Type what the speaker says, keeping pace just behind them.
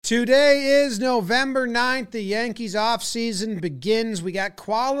Today is November 9th. The Yankees offseason begins. We got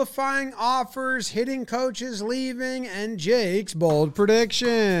qualifying offers, hitting coaches leaving, and Jake's bold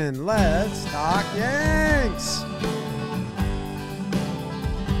prediction. Let's talk Yanks.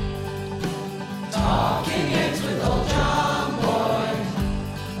 Talking Yanks with old John Boy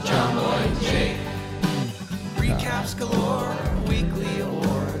and Jake. Recaps galore, weekly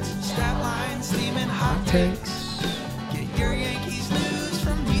awards, stat lines, theme, and hot takes. Get your Yankees news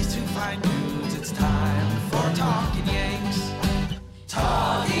from these two fine dudes. It's time for Talking Yanks.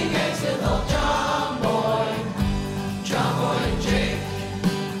 Talking Yanks with old John Boy and Jake.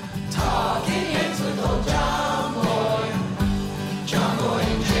 Talking Yanks with old John Boy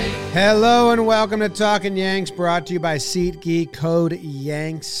and Jake. Hello and welcome to Talking Yanks, brought to you by SeatGeek. Code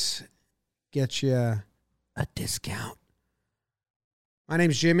Yanks. Get you a discount. My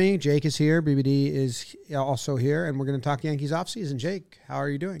name's Jimmy. Jake is here. BBD is also here, and we're going to talk Yankees offseason. Jake, how are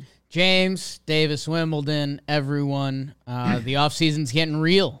you doing? James, Davis, Wimbledon, everyone. The offseason's getting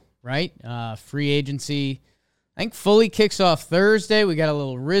real, right? Free agency, I think, fully kicks off Thursday. We got a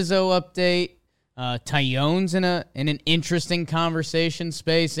little Rizzo update. Tyone's in an interesting conversation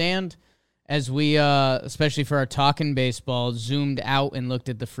space, and as we, especially for our Talking Baseball, zoomed out and looked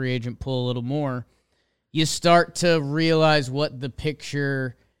at the free agent pool a little more, you start to realize what the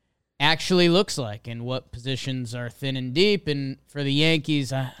picture actually looks like and what positions are thin and deep. And for the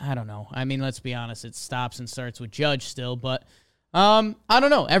Yankees, I don't know. I mean, let's be honest, it stops and starts with Judge still, but I don't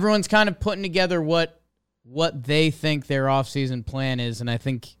know. Everyone's kind of putting together what they think their offseason plan is, and I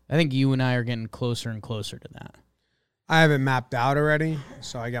think you and I are getting closer and closer to that. I have it mapped out already,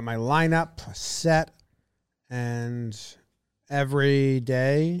 so I got my lineup set, and every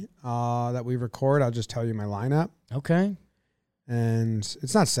day that we record, I'll just tell you my lineup. Okay. And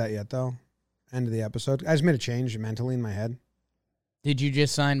it's not set yet, though. End of the episode. I just made a change mentally in my head. Did you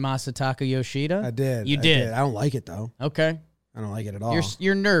just sign Masataka Yoshida? I did. You did? I don't like it, though. Okay. I don't like it at all.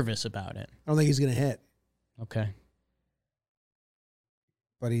 You're nervous about it. I don't think he's going to hit. Okay.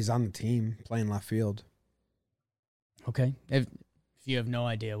 But he's on the team playing left field. Okay. If you have no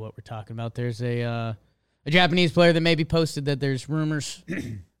idea what we're talking about, there's a Japanese player that maybe posted that there's rumors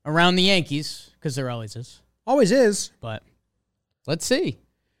around the Yankees, because there always is. Always is. But let's see.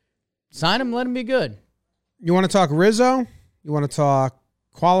 Sign him, let him be good. You want to talk Rizzo? You want to talk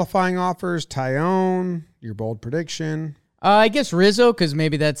qualifying offers, Tyone, your bold prediction? I guess Rizzo, because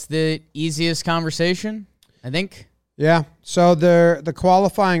maybe that's the easiest conversation, I think. Yeah. So the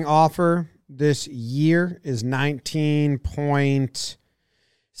qualifying offer this year is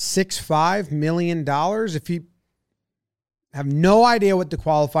 $19.65 million. If you have no idea what the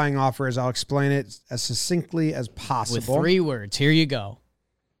qualifying offer is, I'll explain it as succinctly as possible. With 3 words. Here you go.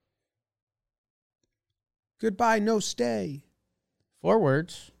 Goodbye, no stay. 4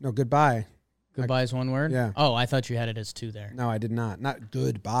 words. No, goodbye. Goodbye is 1 word? Yeah. Oh, I thought you had it as 2 there. No, I did not. Not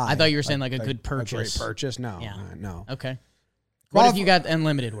goodbye. I thought you were saying like a good purchase. A great purchase? No. Yeah. No. Okay. What if you got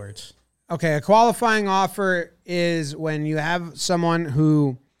unlimited words? Okay, a qualifying offer is when you have someone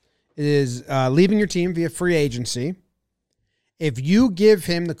who is leaving your team via free agency. If you give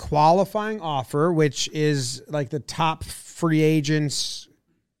him the qualifying offer, which is like the top free agents.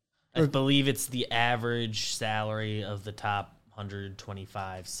 I believe it's the average salary of the top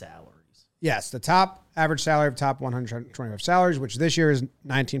 125 salaries. Yes, the top average salary of top 125 salaries, which this year is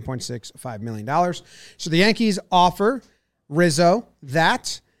 $19.65 million. So the Yankees offer Rizzo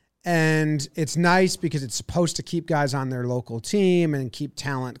that, and it's nice because it's supposed to keep guys on their local team and keep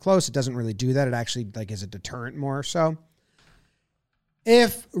talent close. It doesn't really do that. It actually is a deterrent more so.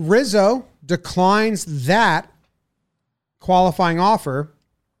 If Rizzo declines that qualifying offer,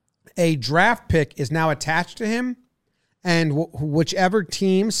 a draft pick is now attached to him, and whichever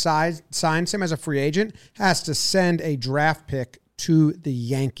team signs him as a free agent has to send a draft pick to the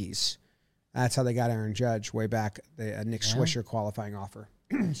Yankees. That's how they got Aaron Judge way back, the Nick Swisher qualifying offer.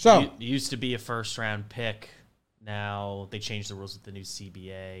 So it used to be a first-round pick. Now they changed the rules with the new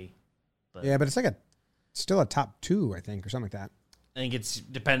CBA. But it's still a top 2, I think, or something like that. I think it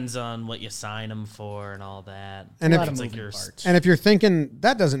depends on what you sign them for and all that. And if you're thinking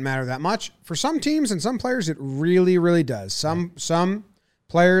that doesn't matter that much, for some teams and some players, it really, really does. Some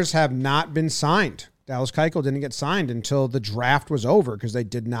players have not been signed. Dallas Keuchel didn't get signed until the draft was over because they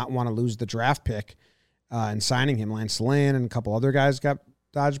did not want to lose the draft pick in signing him. Lance Lynn and a couple other guys got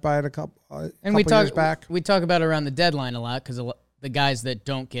dodged by it a couple years back. We talk about it around the deadline a lot because the guys that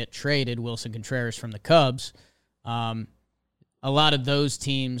don't get traded, Wilson Contreras from the Cubs, a lot of those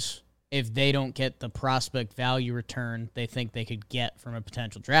teams, if they don't get the prospect value return they think they could get from a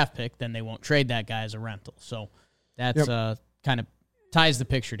potential draft pick, then they won't trade that guy as a rental. So that's kind of ties the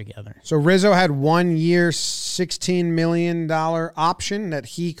picture together. So Rizzo had 1 year, $16 million option that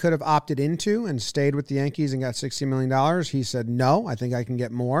he could have opted into and stayed with the Yankees and got $16 million. He said, no, I think I can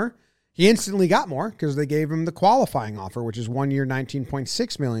get more. He instantly got more because they gave him the qualifying offer, which is 1 year,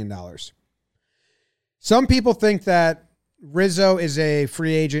 $19.6 million. Some people think that Rizzo is a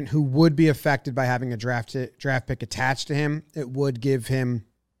free agent who would be affected by having a draft pick attached to him. It would give him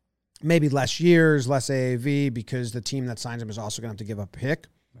maybe less years, less AAV, because the team that signs him is also going to have to give up a pick.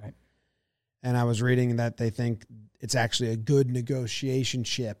 Right. And I was reading that they think it's actually a good negotiation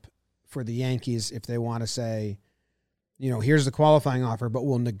chip for the Yankees if they want to say, here's the qualifying offer, but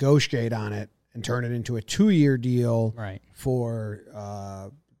we'll negotiate on it and turn it into a 2-year deal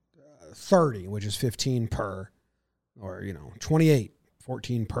for 30, which is 15 per, or 28,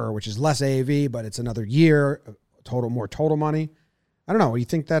 14 per, which is less AAV, but it's another year, more total money. I don't know. You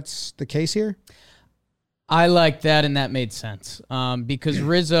think that's the case here? I like that, and that made sense because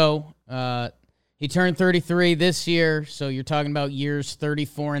Rizzo, he turned 33 this year, so you're talking about years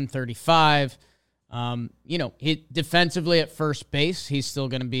 34 and 35. He defensively at first base, he's still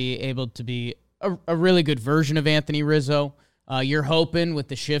going to be able to be a really good version of Anthony Rizzo. You're hoping with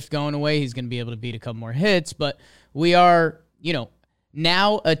the shift going away, he's going to be able to beat a couple more hits, but we are,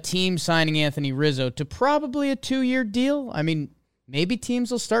 now a team signing Anthony Rizzo to probably a 2-year deal. I mean, maybe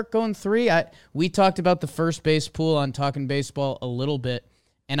teams will start going 3. We talked about the first base pool on Talking Baseball a little bit,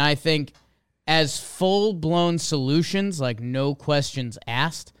 and I think as full-blown solutions, like no questions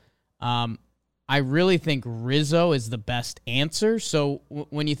asked, I really think Rizzo is the best answer. So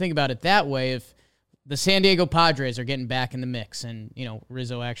when you think about it that way, if the San Diego Padres are getting back in the mix, and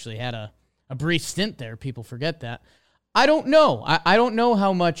Rizzo actually had a brief stint there, people forget that. I don't know. I don't know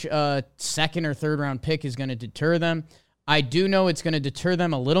how much a second or third round pick is going to deter them. I do know it's going to deter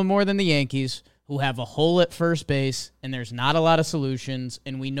them a little more than the Yankees, who have a hole at first base, and there's not a lot of solutions,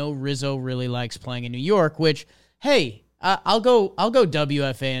 and we know Rizzo really likes playing in New York, which, hey, I'll go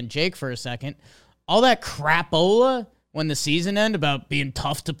WFA and Jake for a second. All that crapola when the season ended about being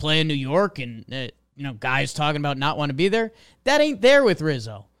tough to play in New York and guys talking about not want to be there, that ain't there with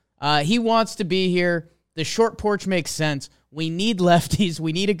Rizzo. He wants to be here. The short porch makes sense. We need lefties.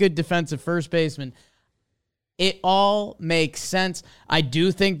 We need a good defensive first baseman. It all makes sense. I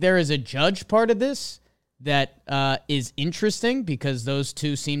do think there is a Judge part of this that is interesting because those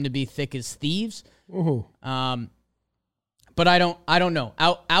two seem to be thick as thieves. But I don't know.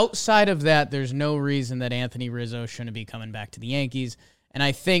 Outside of that, there's no reason that Anthony Rizzo shouldn't be coming back to the Yankees. And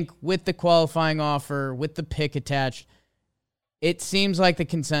I think with the qualifying offer, with the pick attached, it seems like the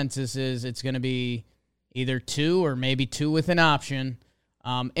consensus is it's going to be either 2 or maybe 2 with an option,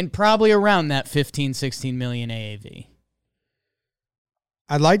 and probably around that 15, 16 million AAV.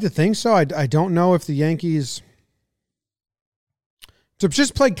 I'd like to think so. I don't know if the Yankees, to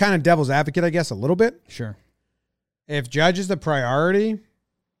just play kind of devil's advocate, I guess, a little bit. Sure. If Judge is the priority,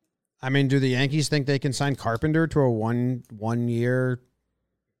 I mean, do the Yankees think they can sign Carpenter to a one year,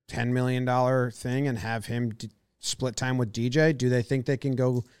 $10 million thing and have him split time with DJ? Do they think they can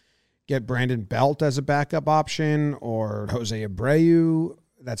go get Brandon Belt as a backup option or Jose Abreu?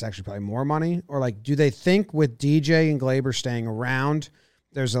 That's actually probably more money. Or do they think with DJ and Glaber staying around,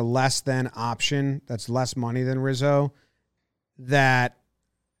 there's a less than option that's less money than Rizzo that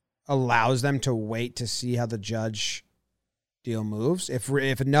allows them to wait to see how the Judge deal moves?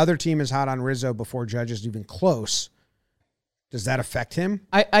 If another team is hot on Rizzo before Judge is even close, does that affect him?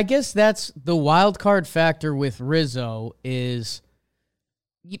 I guess that's the wild card factor with Rizzo is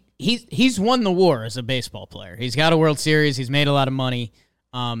he's won the war as a baseball player. He's got a World Series. He's made a lot of money.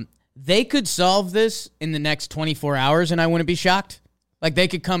 They could solve this in the next 24 hours, and I wouldn't be shocked. They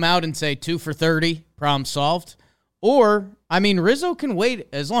could come out and say 2 for 30, problem solved. Or, Rizzo can wait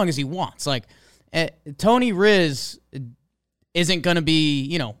as long as he wants. Tony Riz isn't going to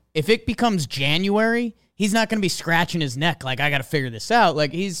be, if it becomes January, he's not going to be scratching his neck I got to figure this out.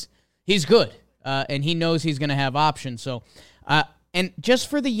 He's good, and he knows he's going to have options. So, and just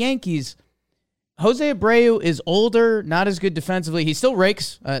for the Yankees, Jose Abreu is older, not as good defensively. He still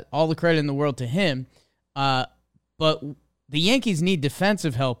rakes, all the credit in the world to him. But the Yankees need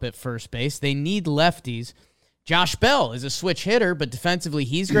defensive help at first base. They need lefties. Josh Bell is a switch hitter, but defensively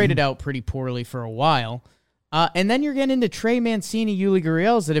he's graded out pretty poorly for a while. And then you're getting into Trey Mancini, Yuli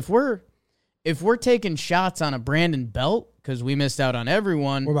Gurriels, that if we're taking shots on a Brandon Belt because we missed out on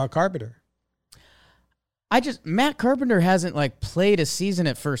everyone. What about Carpenter? Matt Carpenter hasn't played a season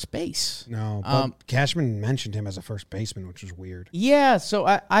at first base. No, but Cashman mentioned him as a first baseman, which was weird. Yeah, so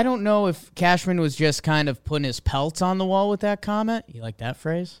I don't know if Cashman was just kind of putting his pelts on the wall with that comment. You like that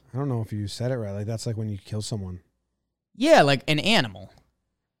phrase? I don't know if you said it right. That's like when you kill someone. Yeah, like an animal.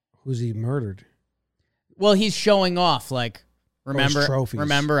 Who's he murdered? Well, he's showing off. Like, Those trophies.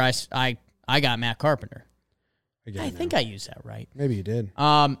 remember, I got Matt Carpenter. Again, I think I used that right. Maybe you did.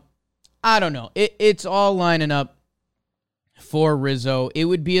 I don't know. It's all lining up for Rizzo. It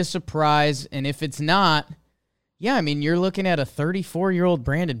would be a surprise, and if it's not, yeah, I mean, you're looking at a 34-year-old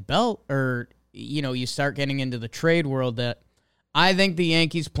Brandon Belt, or, you start getting into the trade world that I think the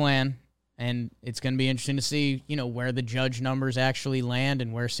Yankees plan, and it's going to be interesting to see, where the Judge numbers actually land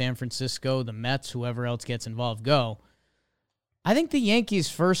and where San Francisco, the Mets, whoever else gets involved go. I think the Yankees'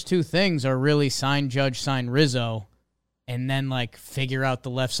 first two things are really sign Judge, sign Rizzo, and then, figure out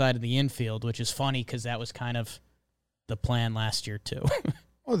the left side of the infield, which is funny because that was kind of the plan last year, too.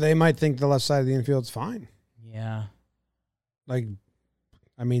 Well, they might think the left side of the infield's fine. Yeah. They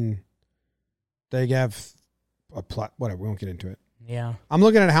have a plot. Whatever, we won't get into it. Yeah. I'm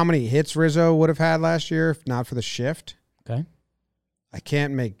looking at how many hits Rizzo would have had last year if not for the shift. Okay. I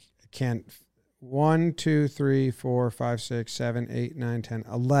can't 1, 2, 3, 4, 5, 6, 7, 8, 9, 10,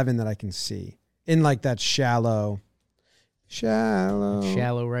 11 that I can see in that shallow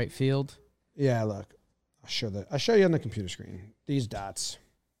right field. Yeah, look. I'll show you on the computer screen. These dots.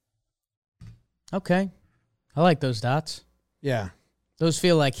 Okay. I like those dots. Yeah. Those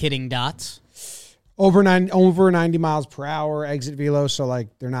feel like hitting dots. Over 90 miles per hour exit velo, so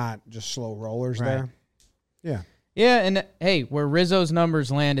they're not just slow rollers there. Yeah. Yeah, and hey, where Rizzo's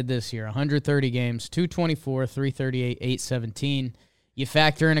numbers landed this year, 130 games, 224, 338, 817. You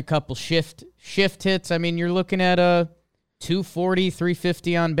factor in a couple shift hits, I mean, you're looking at a 240,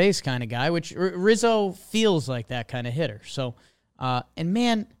 350 on base kind of guy, which Rizzo feels like that kind of hitter. So, and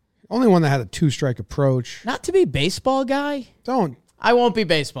man, only one that had a 2-strike approach. not to be baseball guy. I won't be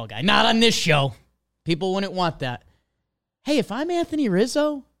baseball guy. Not on this show. People wouldn't want that. Hey, if I'm Anthony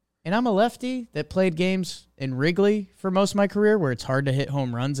Rizzo and I'm a lefty that played games in Wrigley for most of my career where it's hard to hit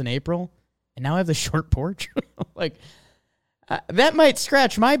home runs in April, and now I have the short porch, that might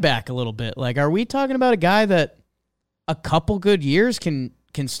scratch my back a little bit. Are we talking about a guy that a couple good years can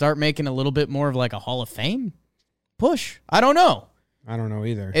start making a little bit more of a Hall of Fame push? I don't know. I don't know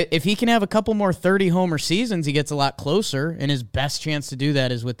either. If he can have a couple more 30-homer seasons, he gets a lot closer, and his best chance to do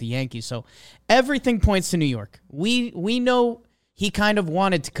that is with the Yankees. So everything points to New York. We know he kind of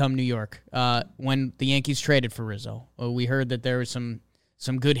wanted to come New York when the Yankees traded for Rizzo. We heard that there was some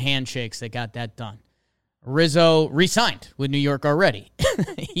good handshakes that got that done. Rizzo re-signed with New York already.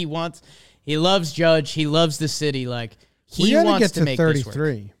 He loves Judge. He loves the city. He wants to make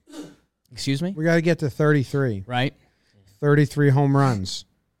 33. This work. Excuse me? We got to get to 33. Right. 33 home runs.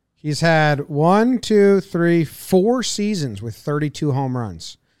 He's had 4 seasons with 32 home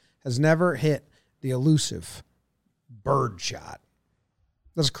runs. Has never hit the elusive bird shot.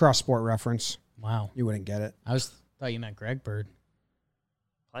 That's a cross-sport reference. Wow. You wouldn't get it. Thought you meant Greg Bird.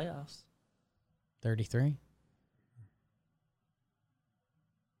 Playoffs. 33.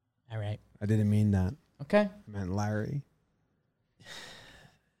 All right. I didn't mean that. Okay. I meant Larry.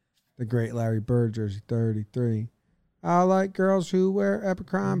 The great Larry Bird, jersey 33. I like girls who wear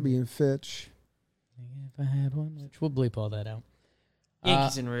Abercrombie and Fitch. If I had one, which we'll bleep all that out.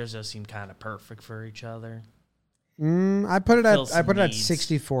 Yankees and Rizzo seem kind of perfect for each other. I put it at Fill some needs.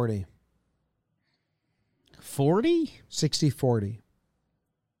 60-40. 40? 60-40.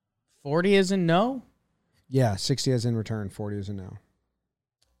 40 is a no? Yeah, 60 is in return, 40 is a no.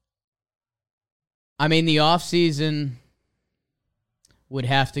 I mean, the offseason would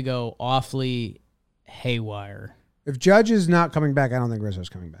have to go awfully haywire. If Judge is not coming back, I don't think Rizzo's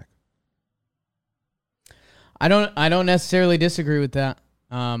coming back. I don't necessarily disagree with that.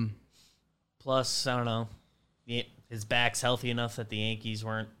 Plus, I don't know. His back's healthy enough that the Yankees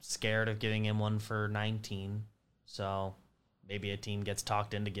weren't scared of giving him one for 19. So maybe a team gets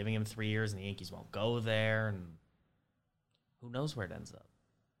talked into giving him 3 years and the Yankees won't go there. And who knows where it ends up.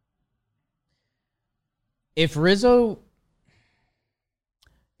 If Rizzo...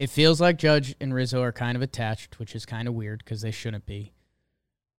 It feels like Judge and Rizzo are kind of attached, which is kind of weird because they shouldn't be.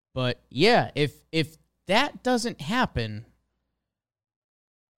 But yeah, if that doesn't happen,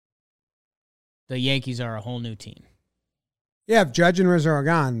 the Yankees are a whole new team. Yeah, if Judge and Rizzo are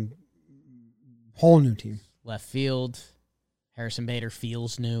gone, whole new team. Left field, Harrison Bader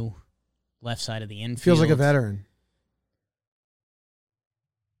feels new. Left side of the infield. Feels like a veteran.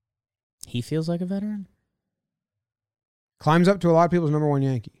 He feels like a veteran? Climbs up to a lot of people's number one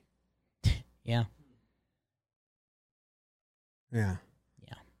Yankee. Yeah. Yeah.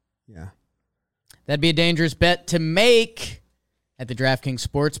 Yeah. Yeah. That'd be a dangerous bet to make at the DraftKings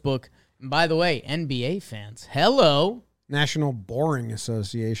Sportsbook. And by the way, NBA fans, hello. National Boring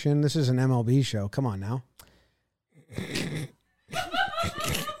Association. This is an MLB show. Come on now.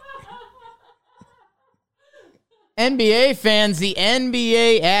 NBA fans, the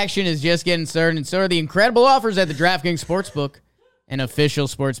NBA action is just getting started, and so are the incredible offers at the DraftKings Sportsbook, an official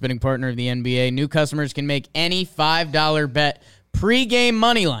sports betting partner of the NBA. New customers can make any $5 bet pre-game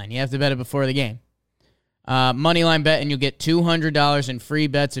money line. You have to bet it before the game. Money line bet, and you'll get $200 in free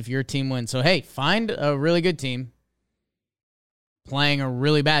bets if your team wins. So, hey, find a really good team playing a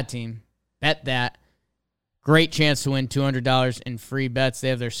really bad team. Bet that. Great chance to win $200 in free bets. They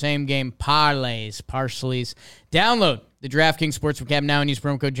have their same game parlays. Download the DraftKings Sportsbook app now and use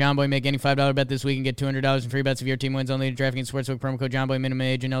promo code JOHNBOY. Make any $5 bet this week and get $200 in free bets if your team wins. Only the DraftKings Sportsbook promo code JOHNBOY. Minimum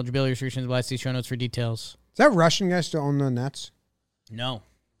age and eligibility restrictions. Last see show notes for details. Is that Russian guy still own the Nets? No.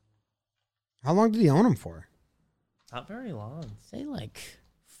 How long did he own them for? Not very long. Say like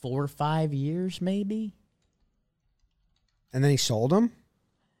 4 or 5 years, maybe. And then he sold them?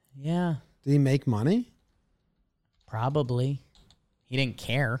 Yeah. Did he make money? Probably. He didn't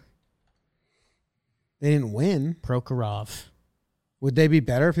care. They didn't win. Prokhorov. Would they be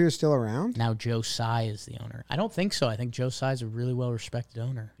better if he was still around? Now Joe Tsai is the owner. I don't think so. I think Joe Tsai is a really well-respected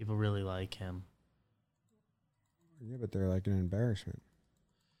owner. People really like him. Yeah, but they're like an embarrassment.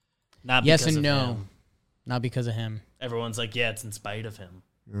 Not yes because and of no. him. Not because of him. Everyone's like, yeah, it's in spite of him.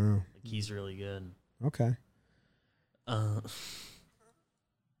 Oh, Like, he's really good. okay. Uh,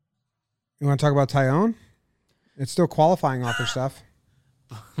 You want to talk about Tyone? It's still qualifying offer stuff.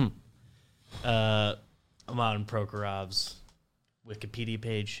 I'm on Prokhorov's Wikipedia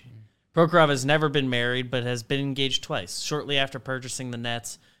page. Prokhorov has never been married, but has been engaged twice. Shortly after purchasing the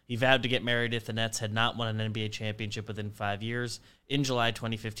Nets, he vowed to get married if the Nets had not won an NBA championship within 5 years. In July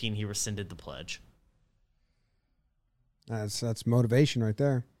 2015, he rescinded the pledge. That's motivation right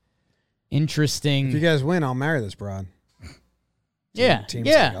there. Interesting. If you guys win, I'll marry this broad. Yeah. Team's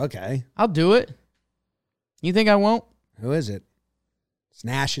Yeah. like, okay. I'll do it. You think I won't? Who is it? It's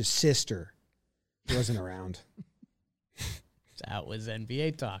Nash's sister. He wasn't around. That was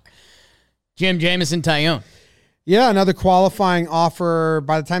NBA talk. Jim Jamison Tyone. Yeah, another qualifying offer.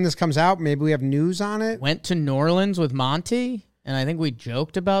 By the time this comes out, maybe we have news on it. Went to New Orleans with Monty, and I think we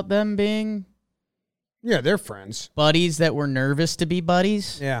joked about them being Yeah, they're friends. buddies that were nervous to be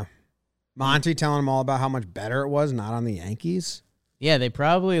buddies. Yeah. Monty telling them all about how much better it was not on the Yankees. Yeah, they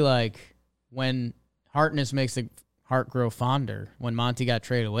probably like when Hartness makes the heart grow fonder. When Monty got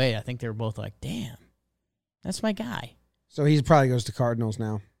traded away, I think they were both like, damn, that's my guy. So he probably goes to Cardinals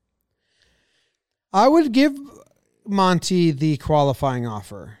now. I would give Monty the qualifying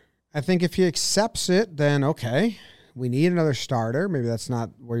offer. I think if he accepts it, then okay, we need another starter. Maybe that's not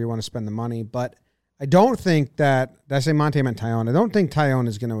where you want to spend the money, but I don't think that, did I say Monty? I meant Tyone. I don't think Tyone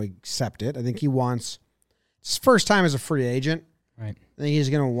is going to accept it. I think he wants, it's his first time as a free agent. Right. I think he's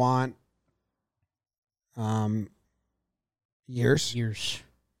going to want years.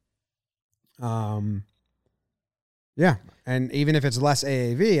 Yeah. And even if it's less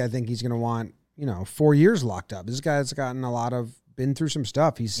AAV, I think he's going to want, 4 years locked up. This guy's been through some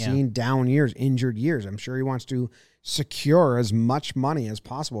stuff. He's seen down years, injured years. I'm sure he wants to secure as much money as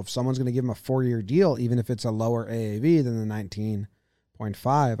possible. If someone's going to give him a 4-year deal, even if it's a lower AAV than the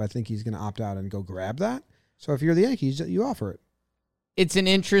 19.5, I think he's going to opt out and go grab that. So if you're the Yankees, you offer it. It's an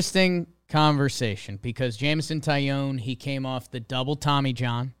interesting conversation because Jamison Tyone, he came off the double Tommy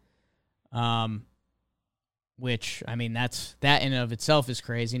John, which, I mean, that in and of itself is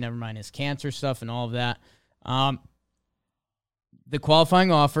crazy. Never mind his cancer stuff and all of that. The qualifying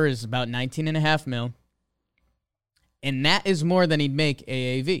offer is about $19.5 million, and that is more than he'd make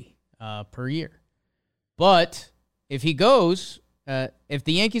AAV per year. But if he goes, if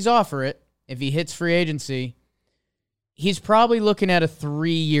the Yankees offer it, if he hits free agency, he's probably looking at a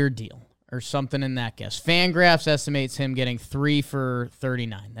 3-year deal or something in that guess. Fangraphs estimates him getting 3 for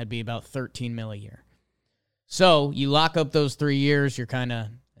 $39. That'd be about $13 million a year. So you lock up those 3 years, you're kind of,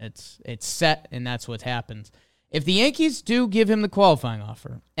 it's set, and that's what happens. If the Yankees do give him the qualifying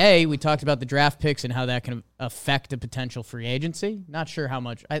offer, we talked about the draft picks and how that can affect a potential free agency. Not sure how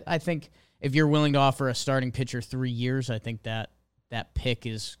much. I think if you're willing to offer a starting pitcher 3 years, I think that pick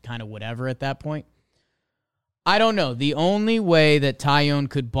is kind of whatever at that point. I don't know. The only way that Tyone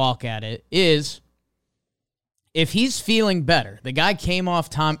could balk at it is if he's feeling better. The guy came off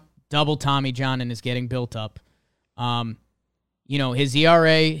double Tommy John and is getting built up. His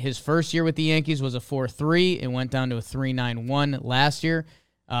ERA, his first year with the Yankees was a 4.3. It went down to a 3.91 last year.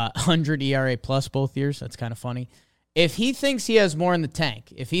 100 ERA plus both years. That's kind of funny. If he thinks he has more in the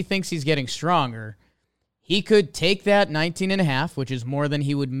tank, if he thinks he's getting stronger, he could take that 19.5, which is more than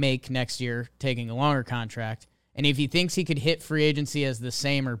he would make next year taking a longer contract. And if he thinks he could hit free agency as the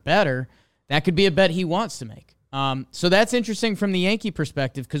same or better, that could be a bet he wants to make. So that's interesting from the Yankee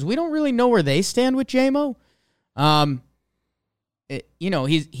perspective because we don't really know where they stand with JMO.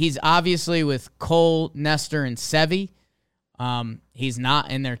 He's obviously with Cole, Nestor, and Sevy. He's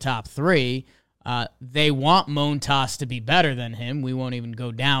not in their top three. They want Montas to be better than him. We won't even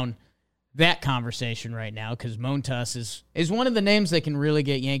go down that conversation right now because Montas is one of the names that can really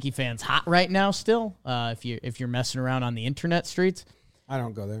get Yankee fans hot right now still, if you're messing around on the internet streets. I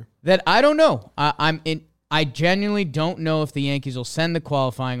don't go there. That I don't know. I genuinely don't know if the Yankees will send the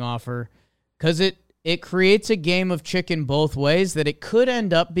qualifying offer because it creates a game of chicken both ways that it could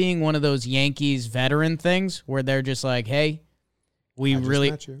end up being one of those Yankees veteran things where they're just like, hey, we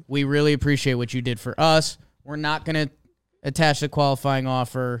really appreciate what you did for us. We're not going to attach the qualifying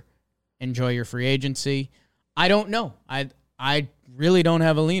offer. Enjoy your free agency. I don't know. I really don't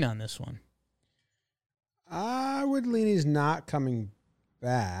have a lean on this one. I would lean he's not coming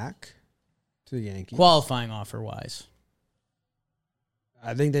back to the Yankees. Qualifying offer wise.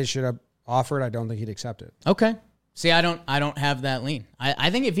 I think they should have offered. I don't think he'd accept it. Okay. See, I don't have that lean.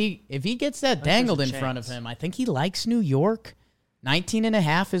 I think if he gets that dangled in front of him, I think he likes New York.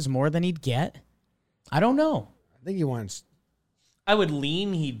 19.5 is more than he'd get. I don't know. I think he wants. I would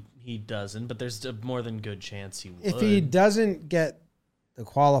lean he doesn't, but there's a more than good chance he would. If he doesn't get the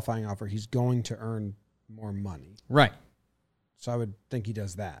qualifying offer, he's going to earn more money. Right. So I would think he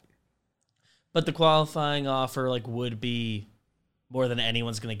does that. But the qualifying offer would be more than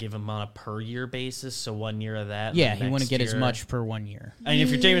anyone's going to give him on a per year basis. So 1 year of that. Yeah, he wouldn't get as much per 1 year. I mean, if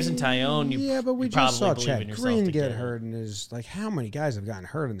you're Jameson Tyone, but we you just saw probably Chad believe in yourself Green to get hurt, and how many guys have gotten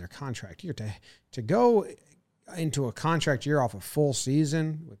hurt in their contract year to go into a contract year off a full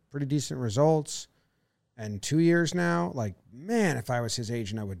season with pretty decent results and 2 years now. Man, if I was his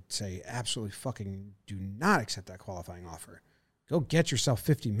agent, I would say absolutely fucking do not accept that qualifying offer. Go get yourself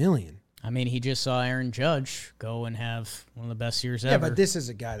 $50 million. I mean, he just saw Aaron Judge go and have one of the best years ever. Yeah, but this is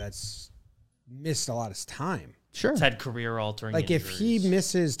a guy that's missed a lot of time. Sure. He's had career-altering if he injuries.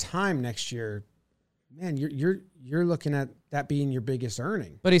 misses time next year, man, you're looking at that being your biggest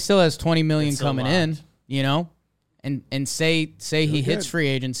earning. But he still has $20 million It's still coming locked. in, and say he hits good. free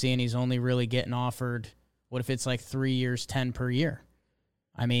agency and he's only really getting offered. What if it's 3 years, 10 per year?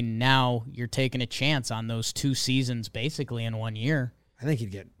 I mean, now you're taking a chance on those 2 seasons basically in 1 year. I think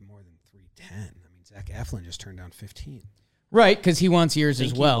he'd get more than 310. I mean, Zach Eflin just turned down 15. Right, because he wants years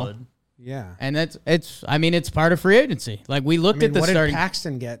Think as he well. would. Yeah. And it's part of free agency. We looked at the what starting. did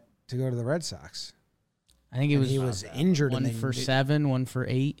Paxton get to go to the Red Sox? I think He was injured. one and for 7, 1 for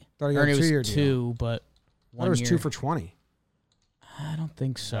 8. Thought he Or got a it 2-year was deal. 2, but I thought 1 it was year. 2 for 20. I don't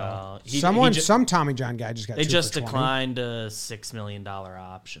think so. Some Tommy John guy just got. They 2 just for 20. declined a $6 million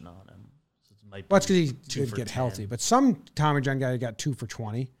option on him. So it might Well, that's be because he 2 did for get 10. healthy. But some Tommy John guy got 2 for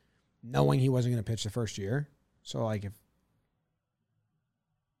 20, knowing he wasn't going to pitch the first year. So if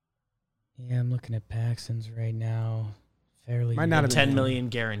Yeah, I'm looking at Paxton's right now. Fairly. Might not have been $10 million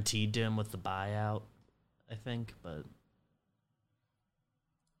guaranteed to him with the buyout, I think. But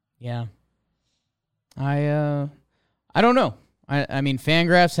Yeah. I don't know. I mean,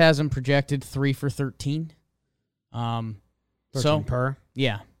 Fangraphs has him projected 3 for 13. 13 per.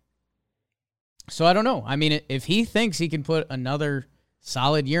 Yeah. So I don't know. I mean, if he thinks he can put another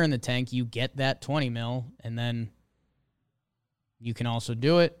solid year in the tank, you get that 20 mil, and then you can also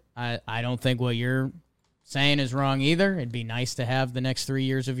do it. I don't think what you're saying is wrong either. It'd be nice to have the next 3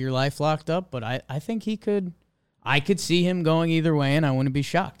 years of your life locked up, but I think he could. I could see him going either way, and I wouldn't be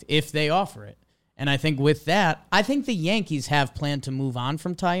shocked if they offer it. And I think with that, I think the Yankees have planned to move on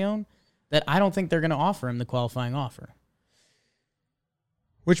from Tyone, that I don't think they're going to offer him the qualifying offer.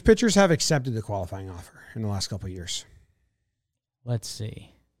 Which pitchers have accepted the qualifying offer in the last couple of years? Let's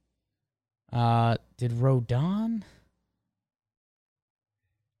see. Did Rodon?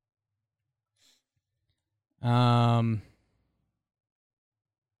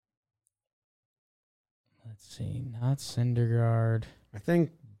 Let's see. Not Syndergaard. I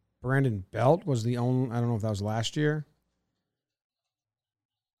think Brandon Belt was the only. I don't know if that was last year.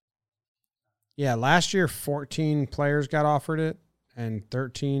 Yeah, last year 14 players got offered it, and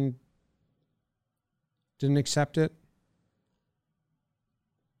 13 didn't accept it.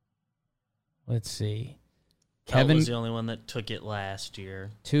 Let's see. Kevin Kevin was the only one that took it last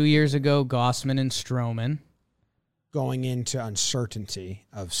year. 2 years ago, Gossman and Stroman. Going into uncertainty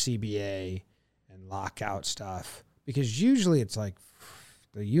of CBA and lockout stuff, because usually it's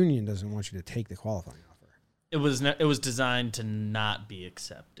the union doesn't want you to take the qualifying offer. It was designed to not be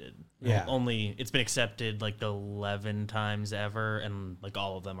accepted. Yeah. Only it's been accepted 11 times ever, and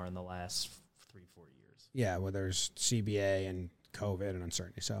all of them are in the last 3-4 years. Yeah, there's CBA and COVID and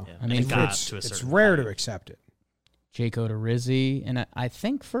uncertainty. So Yeah. I mean, it got it's to a it's certain rare value. to accept it. Jake Odorizzi. And I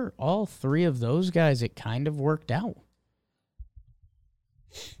think for all three of those guys, it kind of worked out.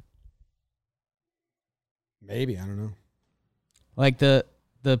 Maybe, I don't know. Like the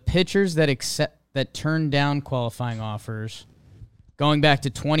pitchers that turned down qualifying offers, going back to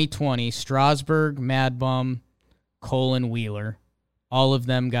 2020, Strasburg, Mad Bum, Cole, and Wheeler, all of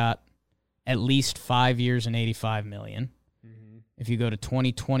them got at least 5 years and $85 million. Mm-hmm. If you go to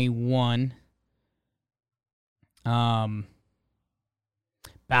 2021,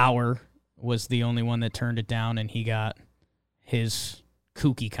 Bauer was the only one that turned it down, and he got his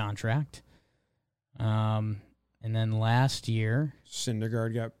kooky contract. And then last year,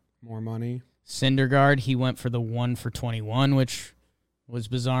 Syndergaard got more money. Syndergaard, he went for the 1 for 21, which was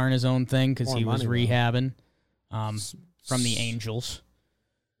bizarre in his own thing because he was rehabbing from the Angels.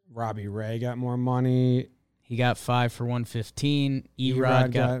 Robbie Ray got more money. He got 5 for 115.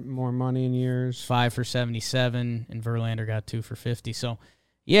 Erod got more money in years. 5 for 77, and Verlander got 2 for 50. So,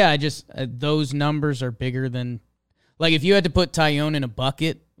 yeah, I just those numbers are bigger than, like, if you had to put Tyone in a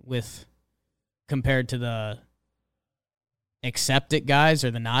bucket with compared to the accept it guys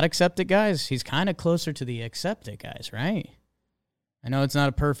or the not accept it guys, he's kind of closer to the accept it guys, right? I know it's not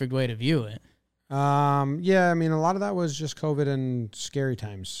a perfect way to view it. Yeah, I mean, a lot of that was just COVID and scary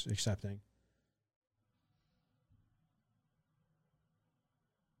times accepting.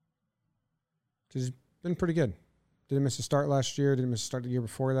 Because he's been pretty good. Didn't miss a start last year. Didn't miss a start the year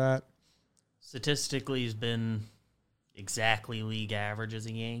before that. Statistically, he's been exactly league average as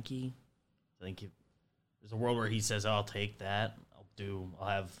a Yankee. I think there's a world where he says, I'll take that. I'll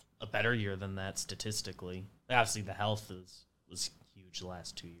have a better year than that statistically. Obviously, the health was huge the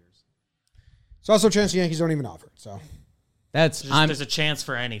last 2 years. It's also a chance the Yankees don't even offer it. So there's a chance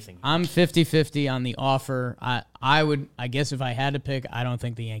for anything. I'm 50-50 on the offer. I guess if I had to pick, I don't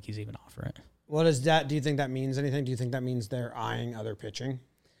think the Yankees even offer it. What is that? Do you think that means anything? Do you think that means they're eyeing other pitching?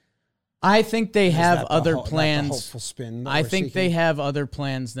 I think they have other plans. The hopeful spin I think they have other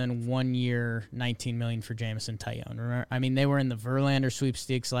plans than 1 year, $19 million for Jameson Taillon. Remember? I mean, they were in the Verlander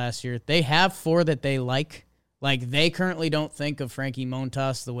sweepstakes last year. They have 4 that they like. Like, they currently don't think of Frankie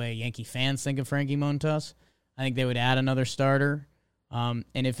Montas the way Yankee fans think of Frankie Montas. I think they would add another starter. And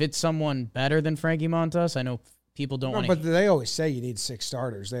if it's someone better than Frankie Montas, I know people don't want to. But they always say you need 6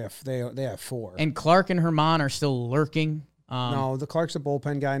 starters. They have 4. And Clark and Herman are still lurking. No, the Clark's a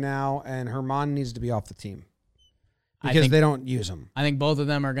bullpen guy now, and Herman needs to be off the team because they don't use him. I think both of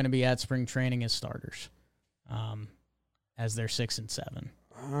them are going to be at spring training as starters, as they're 6 and 7.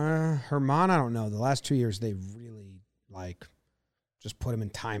 Herman, I don't know. The last 2 years, they really just put him in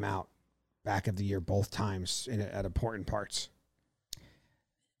timeout back of the year both times at important parts.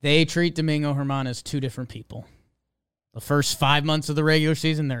 They treat Domingo Herman as 2 different people. The first 5 months of the regular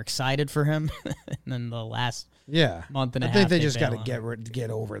season, they're excited for him, and then the last month and a half, I think they just got to get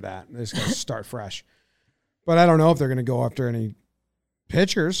over that. They just got to start fresh. But I don't know if they're going to go after any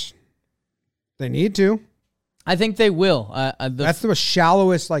pitchers. They need to. I think they will. That's the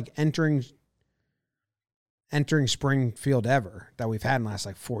shallowest entering spring field ever that we've had in the last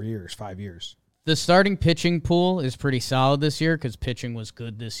 4 years, 5 years. The starting pitching pool is pretty solid this year because pitching was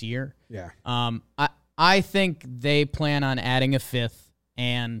good this year. Yeah. I think they plan on adding a 5th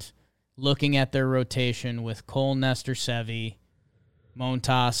and looking at their rotation with Cole, Nestor, Sevy,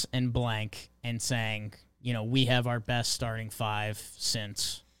 Montas, and Blank and saying, we have our best starting 5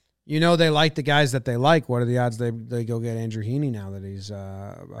 since. They like the guys that they like. What are the odds they go get Andrew Heaney now that he's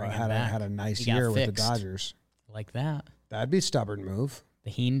had a nice year with the Dodgers? Like that. That'd be a stubborn move. The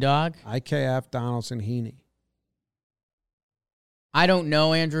Heen dog. IKF, Donaldson, Heaney. I don't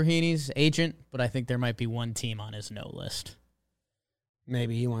know Andrew Heaney's agent, but I think there might be one team on his no list.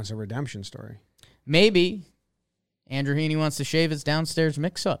 Maybe he wants a redemption story. Maybe Andrew Heaney wants to shave his downstairs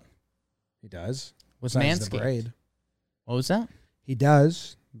mix-up. He does. With Manscaped. The braid. What was that? He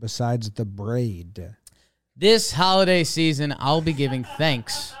does, besides the braid. This holiday season, I'll be giving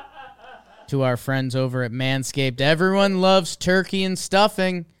thanks to our friends over at Manscaped. Everyone loves turkey and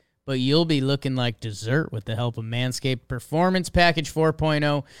stuffing, but you'll be looking like dessert with the help of Manscaped Performance Package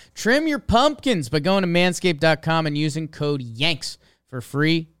 4.0. Trim your pumpkins by going to manscaped.com and using code YANKS for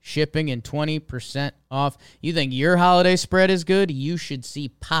free shipping and 20% off. You think your holiday spread is good? You should see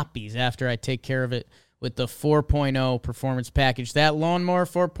Poppy's after I take care of it with the 4.0 Performance Package. That Lawnmower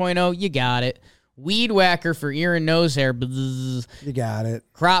 4.0, you got it. Weed Whacker for ear and nose hair. Bzzz. You got it.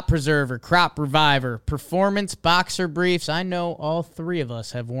 Crop Preserver, Crop Reviver, Performance Boxer Briefs. I know all 3 of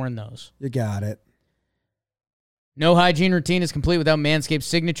us have worn those. You got it. No hygiene routine is complete without Manscaped's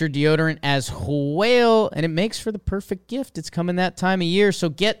signature deodorant as well, and it makes for the perfect gift. It's coming that time of year, so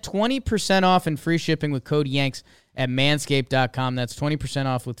get 20% off and free shipping with code YANKS at manscaped.com. That's 20%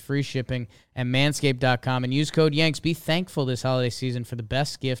 off with free shipping at manscaped.com. And use code Yanks. Be thankful this holiday season for the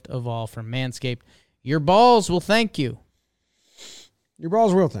best gift of all from Manscaped. Your balls will thank you. Your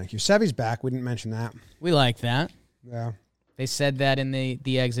balls will thank you. Sevy's back. We didn't mention that. We like that. Yeah. They said that in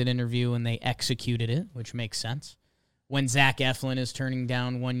the exit interview, and they executed it, which makes sense. When Zach Eflin is turning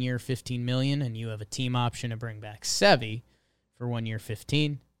down 1 year, $15 million, and you have a team option to bring back Sevy for 1 year, $15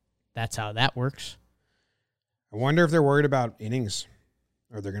 million, that's how that works. I wonder if they're worried about innings,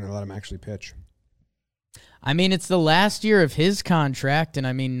 or they're going to let him actually pitch. I mean, it's the last year of his contract, and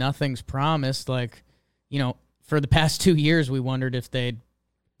I mean, nothing's promised. Like, you know, for the past 2 years, we wondered if they'd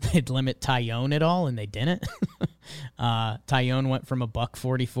limit Tyone at all, and they didn't. Tyone went from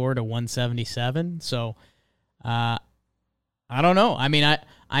 $144 to $177. So, I don't know. I mean,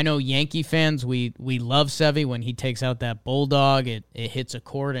 I know Yankee fans, we love Sevy when he takes out that bulldog. It hits a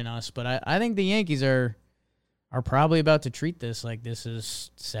chord in us. But I think the Yankees are probably about to treat this like this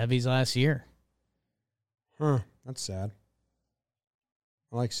is Sevy's last year. Huh. That's sad.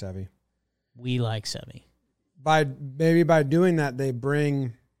 I like Sevy. We like Sevy. Maybe by doing that, they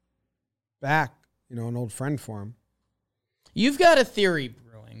bring back, an old friend for him. You've got a theory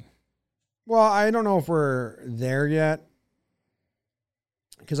brewing. Well, I don't know if we're there yet,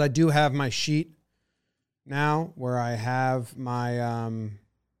 because I do have my sheet now where I have my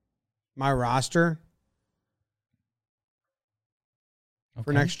my roster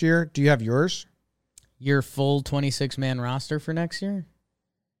for next year. Do you have yours? Your full 26-man roster for next year?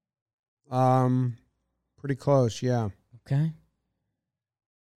 Pretty close, yeah. Okay.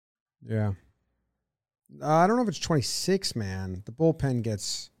 Yeah. I don't know if it's 26, man. The bullpen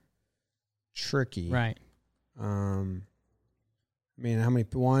gets tricky. Right. I mean, how many?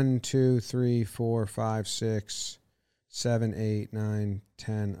 1, 2, 3, 4, 5, 6, 7, 8, 9,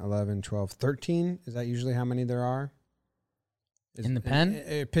 10, 11, 12, 13? Is that usually how many there are? In the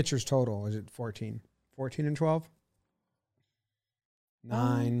pen? Pitchers total, is it 14? 14 and 12?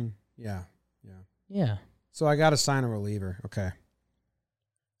 9. Yeah. Yeah. So I got to sign a reliever. Okay.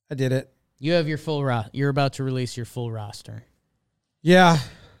 I did it. You have your full you're about to release your full roster. Yeah.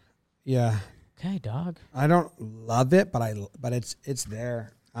 Okay, dog. I don't love it, but it's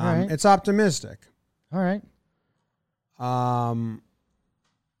there. All right. It's optimistic. All right.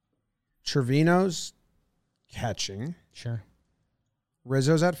 Trevino's catching. Sure.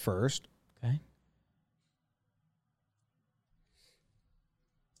 Rizzo's at first. Okay.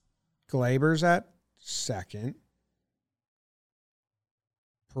 Glaber's at second.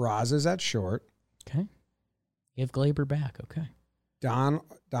 Peraza's at short. Okay. You have Glaber back. Okay.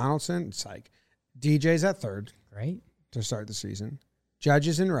 Donaldson, it's like DJ's at third. Great. To start the season. Judge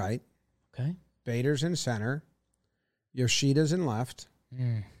is in right. Okay. Bader's in center. Yoshida's in left.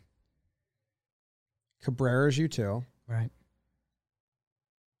 Cabrera's util. Right.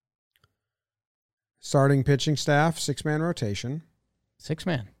 Starting pitching staff, 6-man rotation.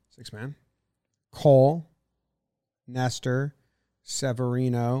 6-man. 6-man. Cole, Nestor,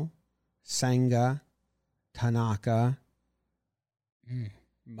 Severino, Senga, Tanaka,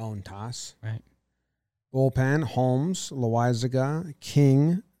 Montas. Right. Bullpen, Holmes, Loizaga,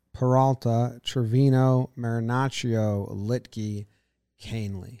 King, Peralta, Trevino, Marinaccio, Litke,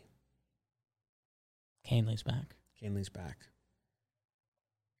 Canely. Canley's back. Canley's back.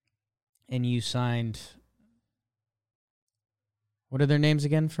 And you signed, what are their names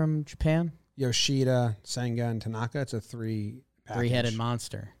again from Japan? Yoshida, Senga, and Tanaka. It's a three-headed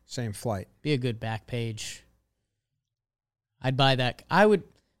monster. Same flight. Be a good back page. I'd buy that. I would,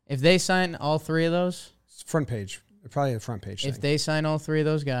 if they sign all three of those. Front page. Probably a front page If thing. they sign all three of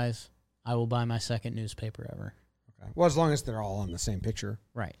those guys, I will buy my second newspaper ever. Okay. Well, as long as they're all on the same picture.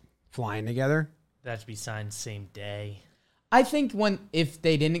 Right. Flying together. That should be signed same day. I think if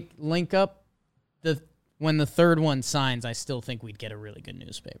they didn't link up, when the third one signs, I still think we'd get a really good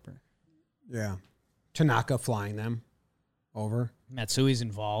newspaper. Yeah. Tanaka flying them over. Matsui's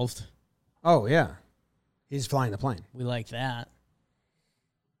involved. Oh, yeah. He's flying the plane. We like that.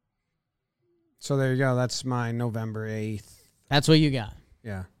 So there you go. That's my November 8th. That's what you got.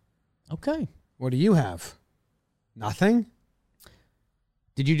 Yeah. Okay. What do you have? Nothing?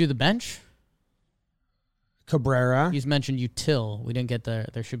 Did you do the bench? Cabrera. You mentioned util. We didn't get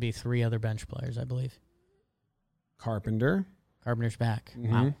there should be 3 other bench players, I believe. Carpenter. Carpenter's back.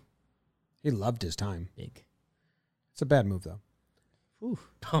 Mm-hmm. Wow. He loved his time. Big. It's a bad move, though.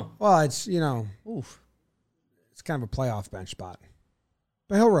 Oof. Well, it's, Oof. it's kind of a playoff bench spot.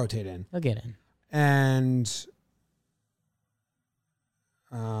 But he'll rotate in. He'll get in. And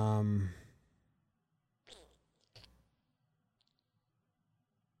I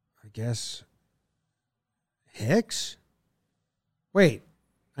guess Hicks? Wait,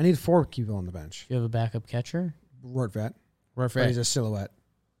 I need 4 people on the bench. Do you have a backup catcher? Rortvet. Rortvet. But he's a silhouette.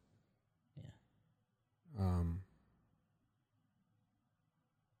 Yeah.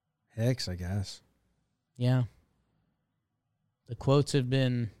 Hicks, I guess. Yeah. The quotes have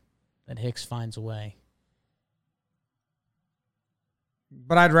been that Hicks finds a way.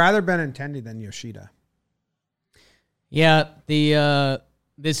 But I'd rather Benintendi than Yoshida. Yeah,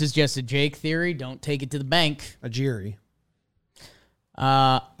 this is just a Jake theory. Don't take it to the bank. A Jiri.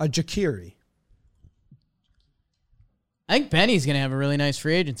 A Jakiri. I think Benny's going to have a really nice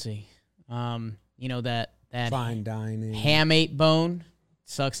free agency. That Fine dining. hamate bone.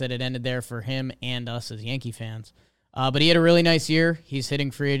 Sucks that it ended there for him and us as Yankee fans. But he had a really nice year. He's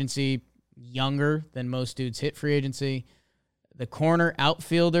hitting free agency younger than most dudes hit free agency. The corner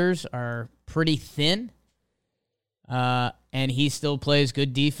outfielders are pretty thin. And he still plays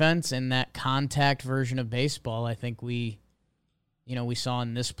good defense, and that contact version of baseball, I think we saw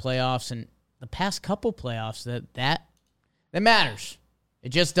in this playoffs and the past couple playoffs that matters. It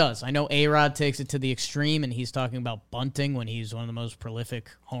just does. I know A-Rod takes it to the extreme, and he's talking about bunting when he's one of the most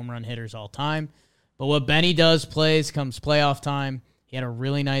prolific home run hitters all time. But what Benny does comes playoff time. He had a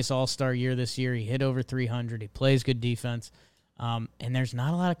really nice all-star year this year. He hit over 300. He plays good defense. And there's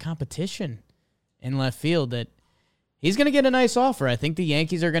not a lot of competition in left field that he's going to get a nice offer. I think the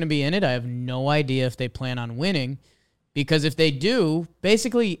Yankees are going to be in it. I have no idea if they plan on winning, because if they do,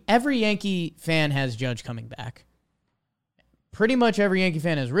 basically every Yankee fan has Judge coming back. Pretty much every Yankee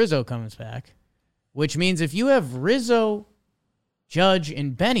fan has Rizzo coming back, which means if you have Rizzo, Judge,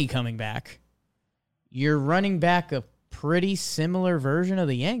 and Benny coming back, you're running back a pretty similar version of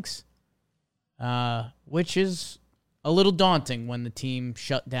the Yanks, which is a little daunting when the team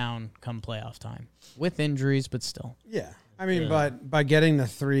shut down come playoff time with injuries, but still. Yeah. I mean, but by getting the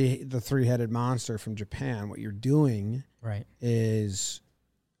three-headed monster from Japan, what you're doing Right. is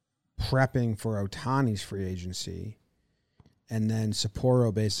prepping for Ohtani's free agency, and then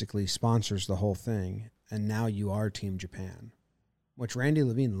Sapporo basically sponsors the whole thing, and now you are Team Japan, which Randy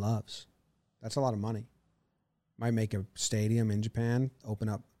Levine loves. That's a lot of money. Might make a stadium in Japan, open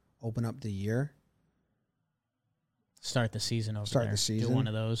up the year. Start the season over Start there. the season. Do one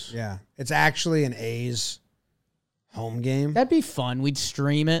of those. Yeah. It's actually an A's home game. That'd be fun. We'd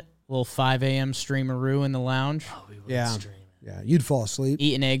stream it. A little 5 a.m. streameroo in the lounge. Oh, we would Yeah. stream it. Yeah. You'd fall asleep.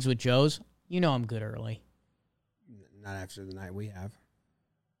 Eating eggs with Joe's. You know I'm good early. Not after the night we have.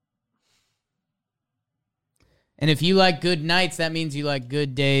 And if you like good nights, that means you like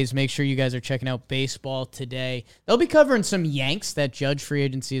good days. Make sure you guys are checking out Baseball Today. They'll be covering some Yanks. That Judge free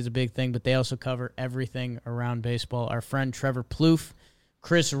agency is a big thing, but they also cover everything around baseball. Our friend Trevor Plouffe,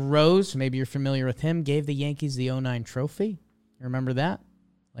 Chris Rose, maybe you're familiar with him, gave the Yankees the 09 trophy. Remember that?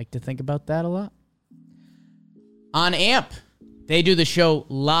 Like to think about that a lot. On AMP, they do the show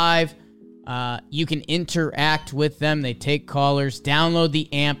live. You can interact with them. They take callers. Download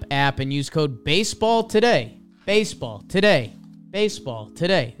the AMP app and use code BASEBALL today. Baseball today. Baseball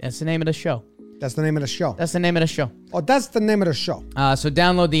today. That's the name of the show. That's the name of the show. That's the name of the show. Oh, that's the name of the show. So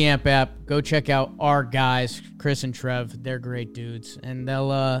download the AMP app. Go check out our guys, Chris and Trev. They're great dudes, and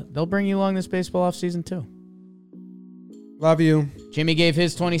they'll bring you along this baseball offseason too. Love you. Jimmy gave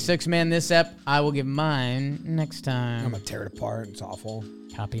his 26-man this ep. I will give mine next time. I'm going to tear it apart. It's awful.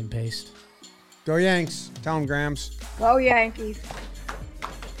 Copy and paste. Go Yanks. Tell them, Grams. Go Yankees.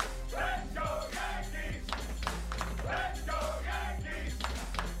 Let's go Yankees! Let's go Yankees!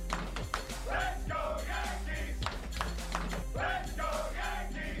 Let's go Yankees! Let's go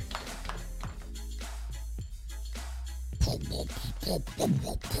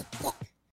Yankees!